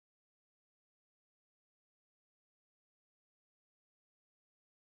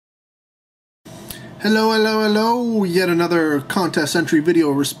Hello, hello, hello! Yet another contest entry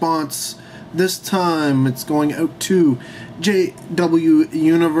video response. This time it's going out to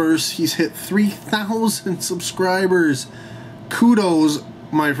JWUniverse. He's hit 3,000 subscribers. Kudos,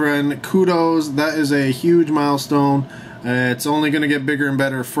 my friend. Kudos. That is a huge milestone. It's only going to get bigger and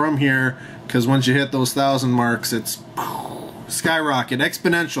better from here, because once you hit those 1,000 marks, it's skyrocket,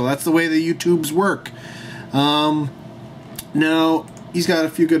 exponential. That's the way the YouTubes work. Now, he's got a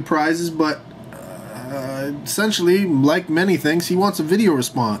few good prizes, but essentially, like many things, he wants a video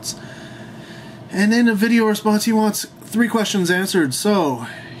response. And in a video response, he wants 3 questions answered. So,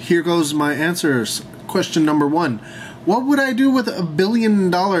 here goes my answers. Question number 1. What would I do with $1 billion?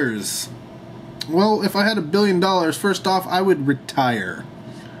 Well, if I had $1 billion, first off, I would retire.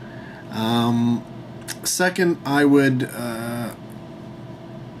 Second, I would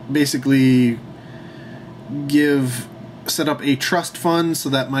basically set up a trust fund so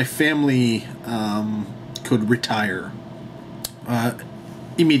that my family could retire.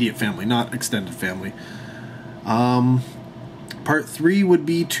 Immediate family, not extended family. Part 3 would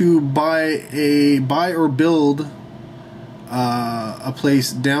be to buy or build a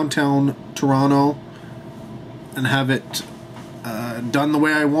place downtown Toronto and have it done the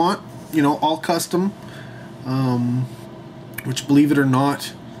way I want, you know, all custom, which, believe it or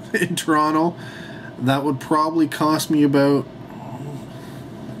not, in Toronto, that would probably cost me about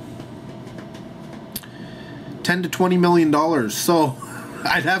 $10 to $20 million. So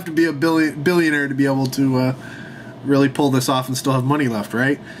I'd have to be a billionaire to be able to really pull this off and still have money left,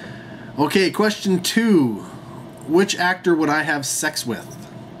 right? Okay, question 2. Which actor would I have sex with?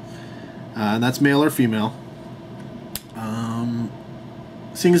 That's male or female.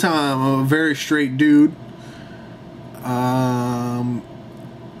 Seeing as how I'm a very straight dude,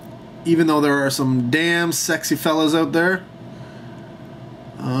 even though there are some damn sexy fellas out there,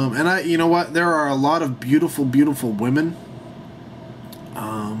 and you know what? There are a lot of beautiful, beautiful women.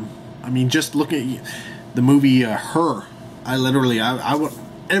 I mean, just looking at the movie Her, I would,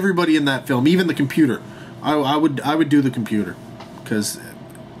 everybody in that film, even the computer, I would do the computer, because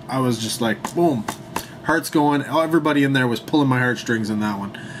I was just like, boom, heart's going. Everybody in there was pulling my heartstrings in that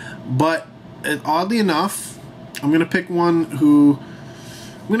one. But oddly enough, I'm gonna pick one who.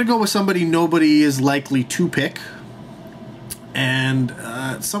 I'm gonna go with somebody nobody is likely to pick, and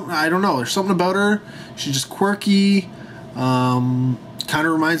something, I don't know, there's something about her. She's just quirky. Kind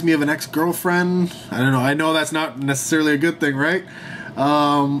of reminds me of an ex-girlfriend. I don't know. I know that's not necessarily a good thing, right?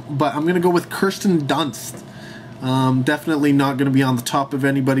 But I'm gonna go with Kirsten Dunst. Definitely not gonna be on the top of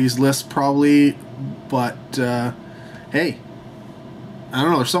anybody's list, probably. But hey, I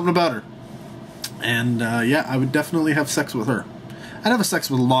don't know. There's something about her, and yeah, I would definitely have sex with her. I'd have a sex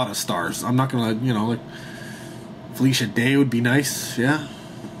with a lot of stars. I'm not gonna, you know, like Felicia Day would be nice. Yeah,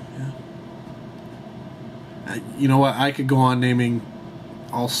 yeah. You know what? I could go on naming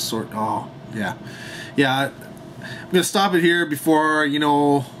all sort. Oh, yeah, yeah. I'm gonna stop it here before, you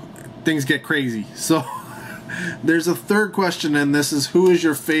know, things get crazy. So there's a third question, and this is, who is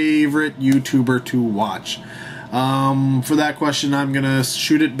your favorite YouTuber to watch? For that question, I'm gonna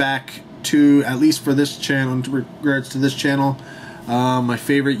shoot it back to, at least for this channel, in regards to this channel. My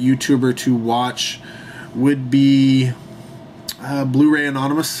favorite YouTuber to watch would be Blu-Ray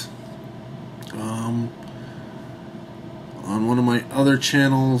Anonymous. On one of my other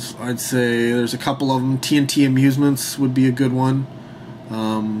channels, I'd say there's a couple of them. TNT Amusements would be a good one.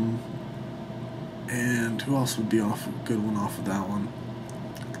 And who else would be a good one off of that one?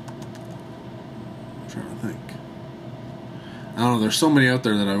 I'm trying to think. I don't know, there's so many out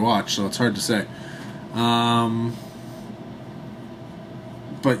there that I watch, so it's hard to say.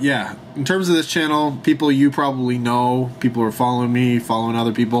 But yeah, in terms of this channel, people you probably know, people who are following me, following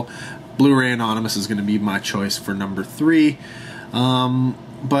other people, Blu-Ray Anonymous is going to be my choice for number 3.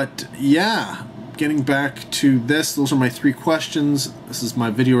 But yeah, getting back to this, those are my 3 questions. This is my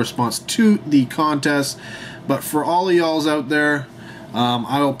video response to the contest. But for all of y'all's out there,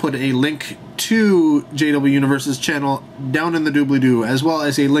 I will put a link to JWUniverse's channel down in the doobly-doo, as well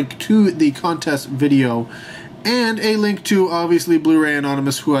as a link to the contest video, and a link to, obviously, Blu-Ray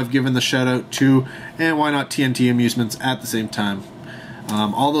Anonymous, who I've given the shout out to, and why not TNT Amusements at the same time.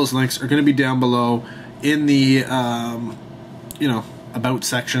 All those links are going to be down below in the, you know, about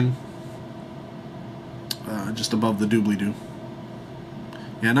section, just above the doobly-doo.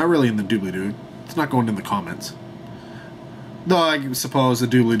 Yeah, not really in the doobly-doo. It's not going in the comments. Though I suppose the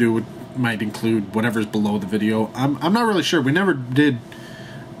doobly-doo might include whatever's below the video. I'm not really sure. We never did.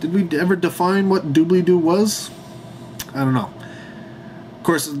 Did we ever define what doobly-doo was? I don't know. Of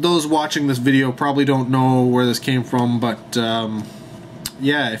course, those watching this video probably don't know where this came from, but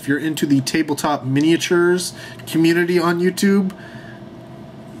yeah, if you're into the tabletop miniatures community on YouTube,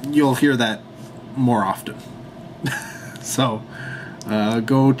 you'll hear that more often. So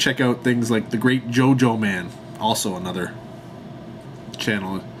go check out things like The Great JoJo Man, also another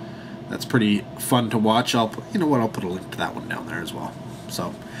channel that's pretty fun to watch. You know what, I'll put a link to that one down there as well.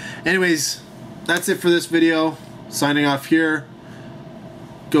 So anyways, that's it for this video. Signing off here.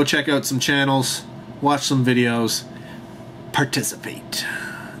 Go check out some channels, watch some videos, participate.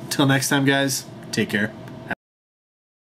 Until next time, guys, take care.